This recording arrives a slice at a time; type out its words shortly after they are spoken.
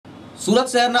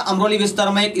સુરત શહેરના અમરોલી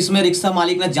વિસ્તારમાં એક ઇસમે રિક્ષા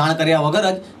માલિકને જાણ કર્યા વગર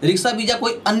જ રિક્ષા બીજા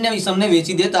કોઈ અન્ય ઇસમને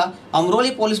વેચી દેતા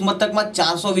અમરોલી પોલીસ મથકમાં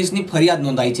 420ની ફરિયાદ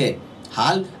નોંધાઈ છે।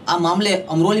 હાલ આ મામલે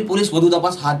અમરોલી પોલીસ વધુ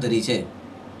તપાસ હાથ ધરી છે।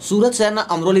 સુરત શહેરના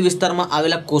અમરોલી વિસ્તારમાં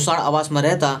આવેલા કોસાળ આવાસમાં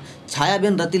રહેતા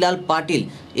છાયાબેન રતિલાલ પાટીલ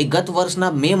એ ગત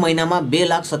વર્ષના મે મહિનામાં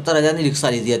 2,70,000ની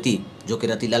રિક્ષા લીધી હતી। જો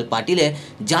કે રતિલાલ પાટીલે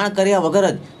જાણ કર્યા વગર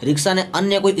જ રિક્ષાને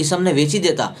અન્ય કોઈ ઇસમને વેચી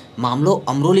દેતા મામલો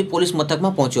અમરોલી પોલીસ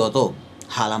મથકમાં પહોંચ્યો હતો।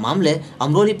 હાલ આ મામલે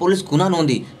અમરોલી પોલીસ ગુના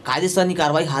નોંધી કાયદેસરની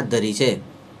કાર્યવાહી હાથ ધરી છે।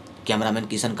 કેમેરામેન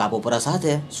કિશન કાપોપરા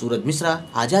સાથે સુરત મિશ્રા,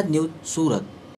 આઝાદ ન્યૂઝ, સુરત।